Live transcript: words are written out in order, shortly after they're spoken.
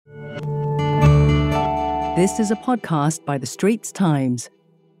This is a podcast by The Straits Times.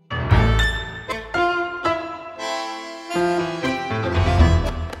 Hi,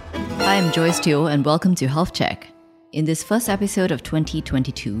 I'm Joyce Teo and welcome to Health Check. In this first episode of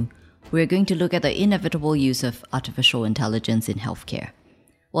 2022, we're going to look at the inevitable use of artificial intelligence in healthcare.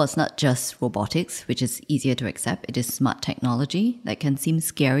 Well, it's not just robotics, which is easier to accept. It is smart technology that can seem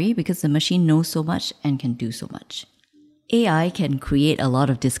scary because the machine knows so much and can do so much. AI can create a lot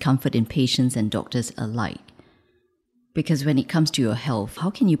of discomfort in patients and doctors alike. Because when it comes to your health, how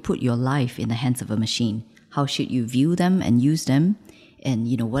can you put your life in the hands of a machine? How should you view them and use them? And,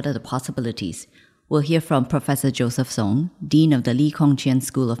 what are the possibilities? We'll hear from Professor Joseph Song, Dean of the Lee Kong Chian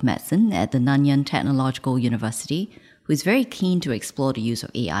School of Medicine at the Nanyang Technological University, who is very keen to explore the use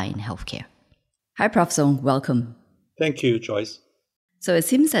of AI in healthcare. Hi, Prof. Song. Welcome. Thank you, Joyce. So it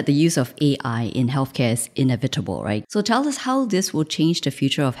seems that the use of AI in healthcare is inevitable, right? So tell us how this will change the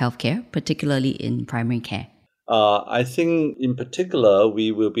future of healthcare, particularly in primary care. I think in particular,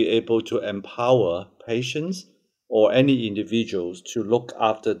 we will be able to empower patients or any individuals to look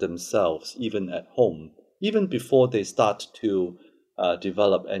after themselves, even at home, even before they start to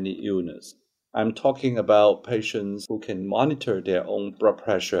develop any illness. I'm talking about patients who can monitor their own blood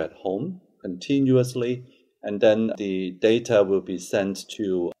pressure at home continuously, and then the data will be sent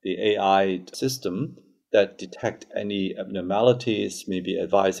to the AI system that detect any abnormalities, maybe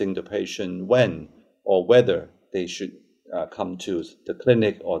advising the patient when or whether they should come to the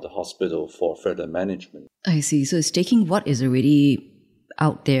clinic or the hospital for further management. I see. So it's taking what is already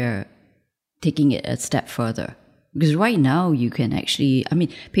out there, taking it a step further. Because right now you can actually,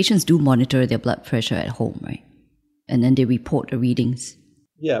 patients do monitor their blood pressure at home, right? And then they report the readings.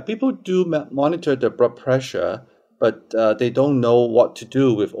 Yeah, people do monitor their blood pressure, but they don't know what to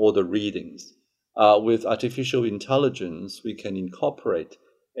do with all the readings. With artificial intelligence, we can incorporate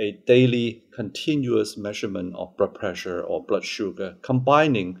a daily continuous measurement of blood pressure or blood sugar,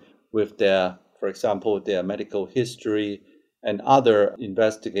 combining with for example, their medical history and other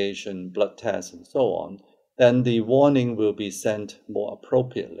investigation, blood tests, and so on. Then the warning will be sent more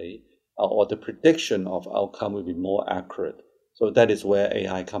appropriately, or the prediction of outcome will be more accurate. So that is where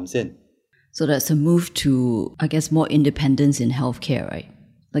AI comes in. So that's a move to, more independence in healthcare, right?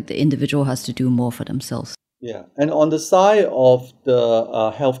 Like the individual has to do more for themselves. Yeah, and on the side of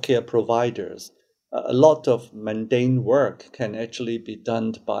the healthcare providers, a lot of mundane work can actually be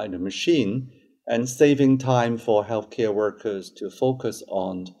done by the machine, and saving time for healthcare workers to focus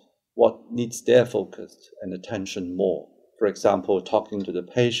on what needs their focus and attention more. For example, talking to the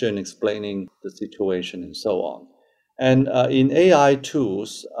patient, explaining the situation, and so on. And in AI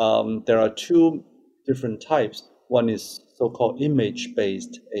tools, there are two different types. One is so-called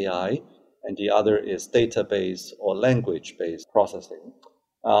image-based AI, and the other is database or language-based processing.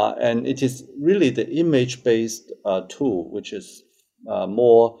 And it is really the image-based tool which is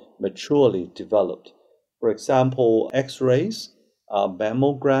more maturely developed. For example, X-rays,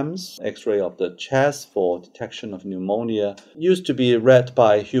 mammograms, X-ray of the chest for detection of pneumonia, used to be read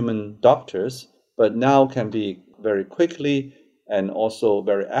by human doctors, but now can be very quickly and also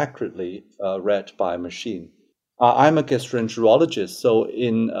very accurately read by a machine. I'm a gastroenterologist, so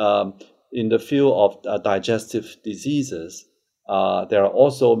in the field of digestive diseases, there are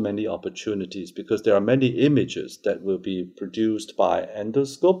also many opportunities because there are many images that will be produced by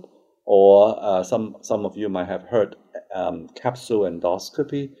endoscope, or some of you might have heard capsule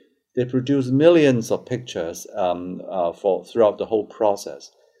endoscopy. They produce millions of pictures throughout the whole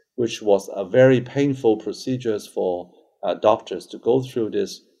process, which was a very painful procedures for doctors to go through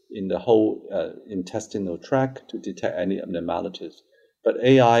this in the whole intestinal tract to detect any abnormalities. But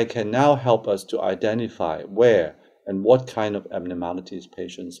AI can now help us to identify where and what kind of abnormalities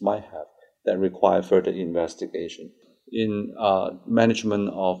patients might have that require further investigation in management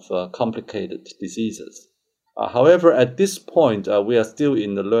of complicated diseases. However, at this point, we are still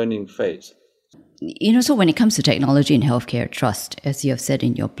in the learning phase. So when it comes to technology in healthcare, trust, as you have said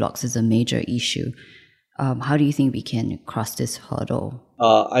in your blogs, is a major issue. How do you think we can cross this hurdle?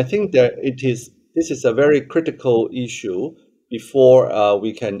 I think that this is a very critical issue before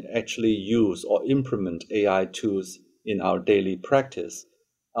we can actually use or implement AI tools in our daily practice.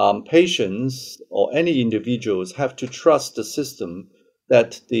 Patients or any individuals have to trust the system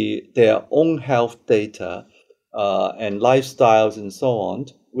that their own health data and lifestyles and so on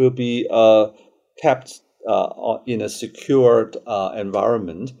will be kept in a secured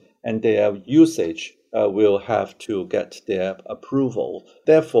environment, and their usage will have to get their approval.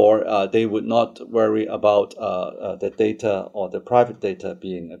 Therefore, they would not worry about the data or the private data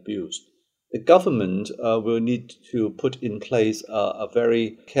being abused. The government will need to put in place a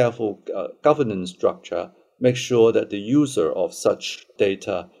very careful governance structure make sure that the user of such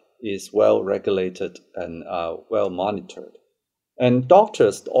data is well regulated and well monitored. And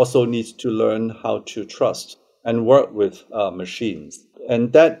doctors also need to learn how to trust and work with machines.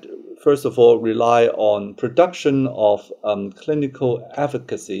 And that, first of all, rely on production of clinical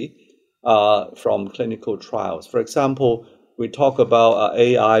efficacy from clinical trials. For example, we talk about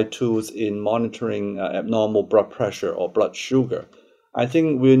AI tools in monitoring abnormal blood pressure or blood sugar. I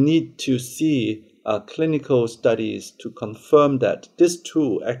think we need to see clinical studies to confirm that this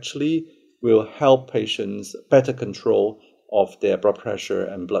tool actually will help patients better control of their blood pressure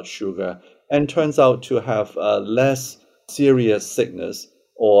and blood sugar, and turns out to have less serious sickness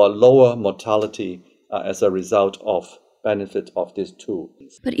or lower mortality as a result of benefit of this tool.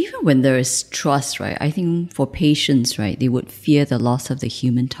 But even when there is trust, right, I think for patients, right, they would fear the loss of the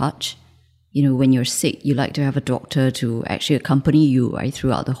human touch. You know, when you're sick, you like to have a doctor to actually accompany you, right,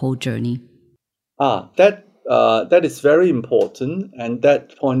 throughout the whole journey. That is very important, and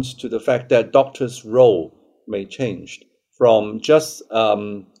that points to the fact that doctors' role may change from just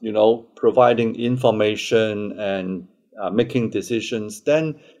providing information and making decisions.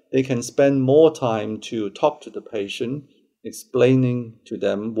 Then they can spend more time to talk to the patient, explaining to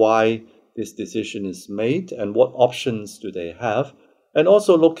them why this decision is made and what options do they have, and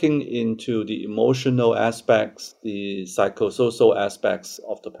also looking into the emotional aspects, the psychosocial aspects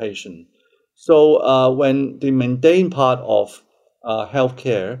of the patient. So when the mundane part of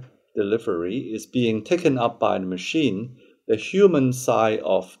healthcare delivery is being taken up by the machine, the human side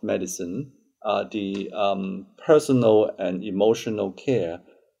of medicine, the personal and emotional care,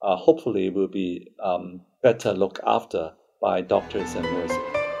 hopefully will be better looked after by doctors and nurses.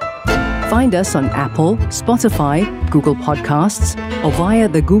 Find us on Apple, Spotify, Google Podcasts, or via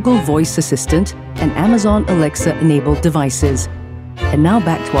the Google Voice Assistant and Amazon Alexa-enabled devices. And now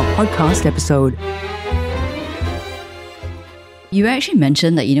back to our podcast episode. You actually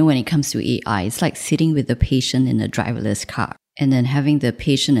mentioned that, when it comes to AI, it's like sitting with the patient in a driverless car and then having the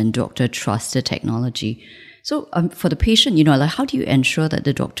patient and doctor trust the technology. So for the patient, how do you ensure that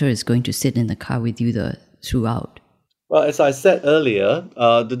the doctor is going to sit in the car with you throughout? Well, as I said earlier,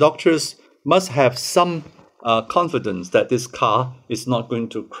 the doctors must have some confidence that this car is not going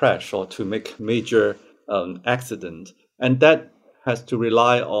to crash or to make major accident. And that has to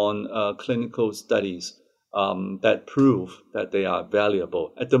rely on clinical studies that prove that they are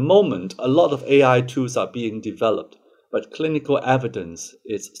valuable. At the moment, a lot of AI tools are being developed, but clinical evidence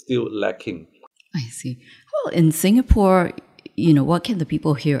is still lacking. I see. Well, in Singapore, what can the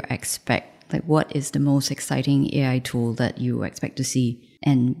people here expect? Like, what is the most exciting AI tool that you expect to see,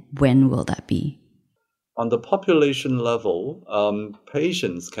 and when will that be? On the population level,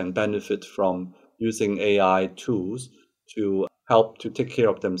 patients can benefit from using AI tools to help to take care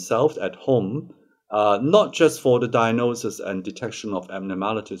of themselves at home, not just for the diagnosis and detection of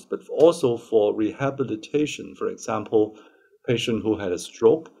abnormalities, but also for rehabilitation. For example, a patient who had a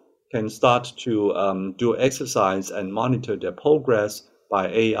stroke can start to do exercise and monitor their progress by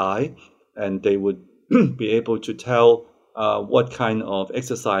AI, and they would be able to tell what kind of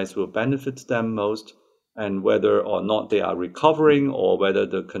exercise will benefit them most, and whether or not they are recovering or whether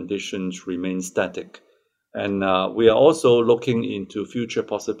the conditions remain static. And we are also looking into future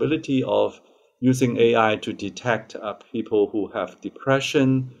possibility of using AI to detect people who have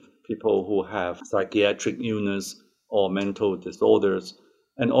depression, people who have psychiatric illness or mental disorders,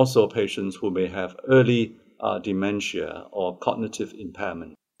 and also patients who may have early dementia or cognitive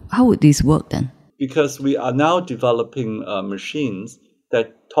impairment. How would these work then? Because we are now developing machines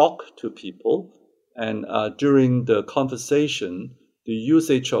that talk to people, and during the conversation, the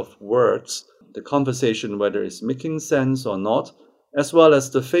usage of words, the conversation, whether it's making sense or not, as well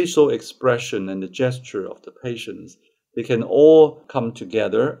as the facial expression and the gesture of the patients, they can all come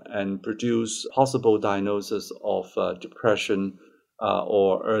together and produce possible diagnosis of depression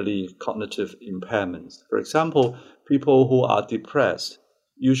or early cognitive impairments. For example, people who are depressed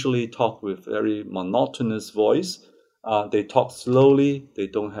usually talk with very monotonous voice. They talk slowly, they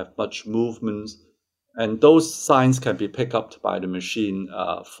don't have much movements, and those signs can be picked up by the machine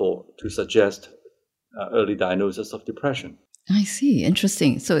to suggest early diagnosis of depression. I see.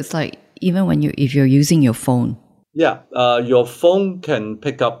 Interesting. So it's like even if you're using your phone. Yeah, your phone can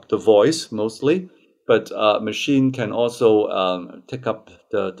pick up the voice mostly, but machine can also pick up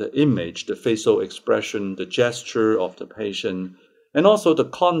the image, the facial expression, the gesture of the patient, and also the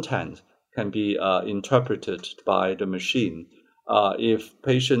content can be interpreted by the machine. If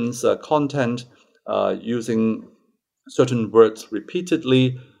patients' content using certain words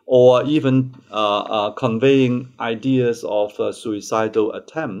repeatedly, or even conveying ideas of a suicidal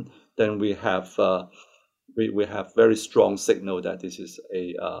attempt, then we have we have very strong signal that this is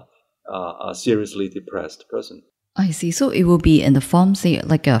a seriously depressed person. I see. So it will be in the form, say,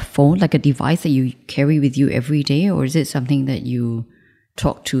 like a phone, like a device that you carry with you every day, or is it something that you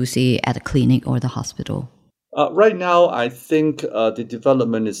talk to, say, at a clinic or the hospital? Right now, I think the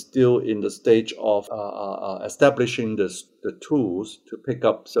development is still in the stage of establishing the tools to pick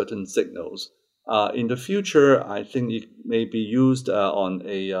up certain signals. In the future, I think it may be used on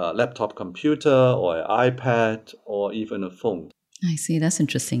a laptop computer or an iPad or even a phone. I see. That's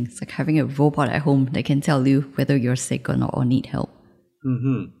interesting. It's like having a robot at home that can tell you whether you're sick or not or need help.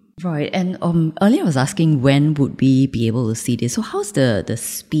 Mm-hmm. Right. And earlier I was asking when would we be able to see this? So how's the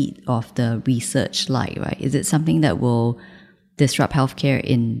speed of the research like, right? Is it something that will disrupt healthcare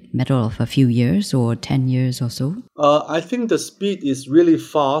in a matter of a few years or 10 years or so? I think the speed is really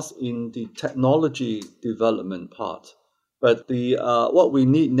fast in the technology development part. But what we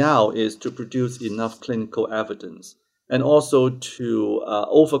need now is to produce enough clinical evidence and also to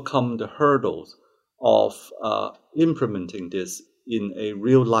overcome the hurdles of implementing this in a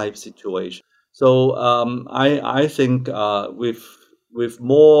real life situation. So I think with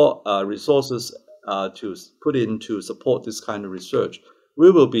more resources to put in to support this kind of research,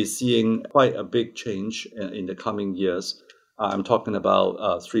 we will be seeing quite a big change in the coming years. I'm talking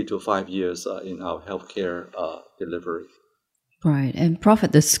about 3 to 5 years in our healthcare delivery. Right. And Prof,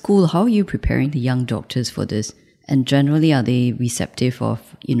 at the school, how are you preparing the young doctors for this? And generally, are they receptive of,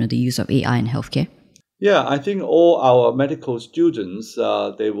 the use of AI in healthcare? Yeah, I think all our medical students,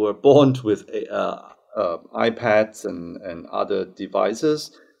 they were born with iPads and other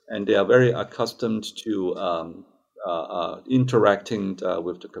devices, and they are very accustomed to interacting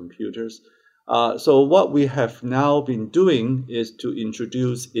with the computers. So what we have now been doing is to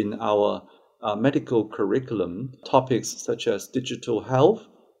introduce in our medical curriculum topics such as digital health,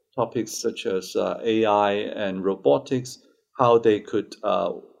 topics such as AI and robotics, how they could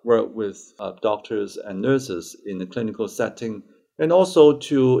work with doctors and nurses in the clinical setting, and also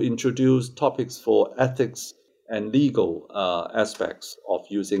to introduce topics for ethics and legal aspects of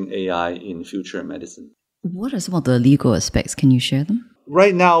using AI in future medicine. What are some of the legal aspects? Can you share them?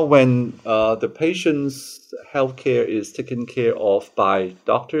 Right now, when the patient's healthcare is taken care of by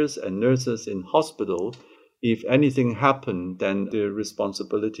doctors and nurses in hospital, if anything happens, then the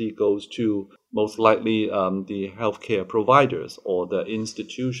responsibility goes to most likely the healthcare providers or the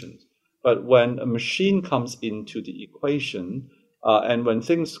institutions. But when a machine comes into the equation and when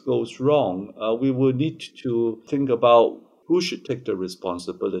things goes wrong, we will need to think about who should take the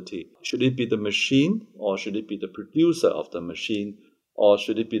responsibility. Should it be the machine, or should it be the producer of the machine, or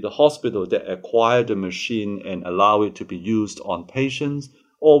should it be the hospital that acquired the machine and allow it to be used on patients,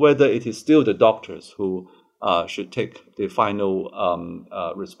 or whether it is still the doctors who should take the final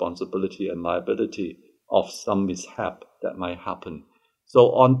responsibility and liability of some mishap that might happen.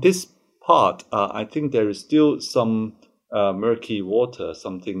 So on this part, I think there is still some murky water,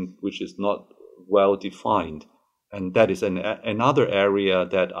 something which is not well defined. And that is another area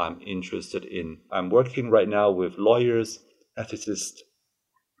that I'm interested in. I'm working right now with lawyers, ethicists,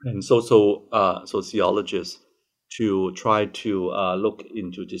 and sociologists to try to look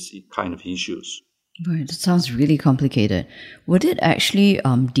into this kind of issues. Right, that sounds really complicated. Would it actually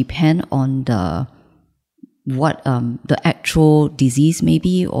depend on the actual disease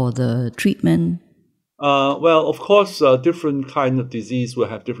maybe or the treatment? Well, of course, different kind of disease will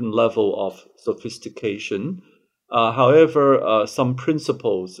have different level of sophistication. However, some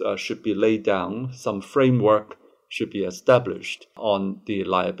principles should be laid down, some framework should be established on the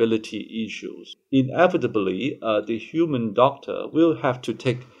liability issues. Inevitably, the human doctor will have to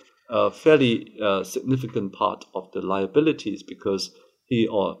take a fairly significant part of the liabilities because he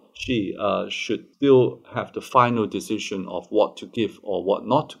or she should still have the final decision of what to give or what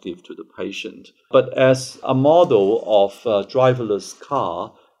not to give to the patient. But as a model of driverless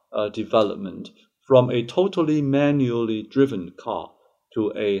car development, from a totally manually driven car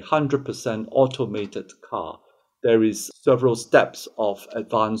to 100% automated car, there is several steps of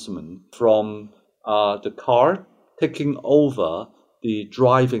advancement from the car taking over the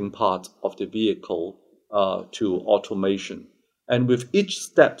driving part of the vehicle to automation. And with each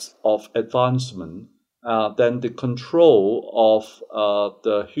steps of advancement, then the control of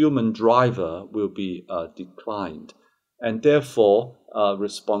the human driver will be declined. And therefore,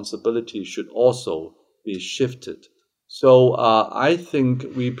 responsibility should also be shifted. So I think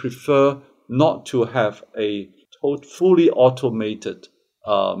we prefer not to have a fully automated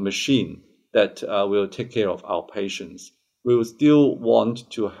machine that will take care of our patients. we will still want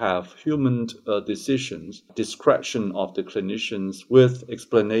to have human decisions, discretion of the clinicians with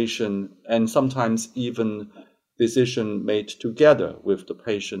explanation, and sometimes even decision made together with the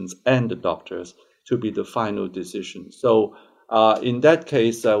patients and the doctors to be the final decision. So in that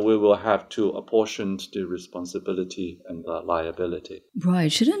case, we will have to apportion the responsibility and the liability.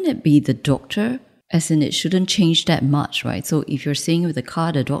 Right. Shouldn't it be the doctor? As in, it shouldn't change that much, right? So if you're staying with the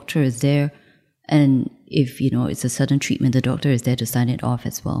car, the doctor is there. And if, it's a certain treatment, the doctor is there to sign it off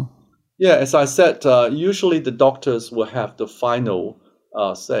as well. Yeah, as I said, usually the doctors will have the final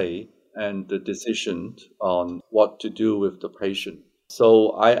say and the decision on what to do with the patient.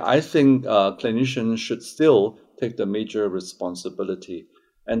 So I think clinicians should still take the major responsibility.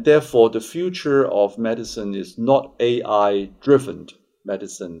 And therefore, the future of medicine is not AI-driven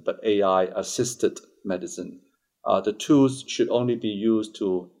medicine, but AI-assisted medicine. The tools should only be used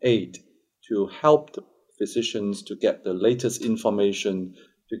to aid, to help the physicians to get the latest information,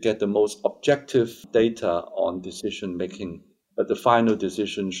 to get the most objective data on decision making. But the final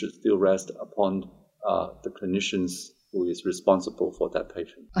decision should still rest upon the clinicians who is responsible for that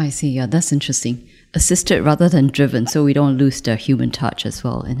patient. I see. Yeah, that's interesting. Assisted rather than driven, so we don't lose the human touch as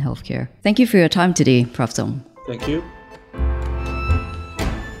well in healthcare. Thank you for your time today, Prof. Song. Thank you.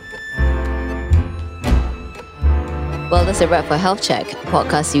 Well, that's a wrap for Health Check, a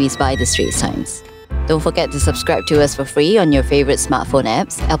podcast series by The Straits Times. Don't forget to subscribe to us for free on your favorite smartphone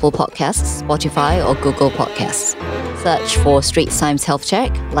apps, Apple Podcasts, Spotify, or Google Podcasts. Search for Straits Times Health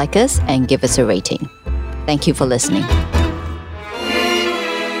Check, like us, and give us a rating. Thank you for listening.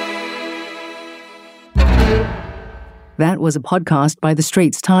 That was a podcast by The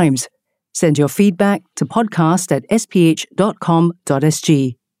Straits Times. Send your feedback to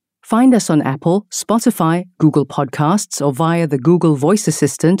podcast@sph.com.sg. Find us on Apple, Spotify, Google Podcasts, or via the Google Voice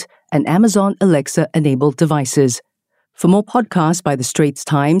Assistant and Amazon Alexa-enabled devices. For more podcasts by The Straits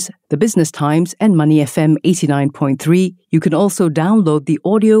Times, The Business Times, and Money FM 89.3, you can also download the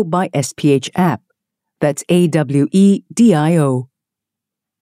Audio by SPH app. That's AWEDIO.